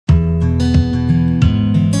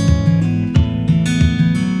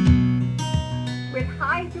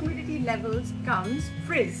levels comes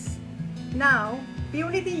frizz. Now, the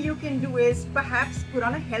only thing you can do is perhaps put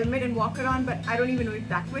on a helmet and walk around, but I don't even know if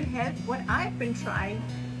that will help. What I've been trying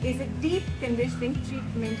is a deep conditioning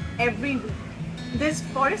treatment every week. This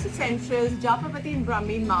Forest Essentials Japapatti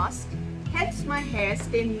Brahmi mask helps my hair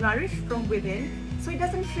stay nourished from within so it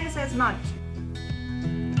doesn't frizz as much.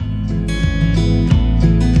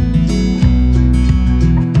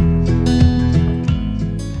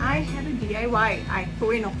 I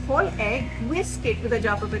throw in a whole egg, whisk it with a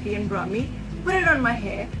Japapatti and Brahmi, put it on my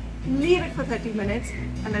hair, leave it for 30 minutes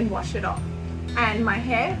and then wash it off. And my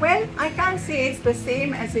hair, well, I can't say it's the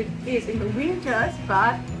same as it is in the winters,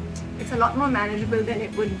 but it's a lot more manageable than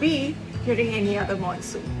it would be during any other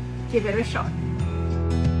monsoon. Give it a shot.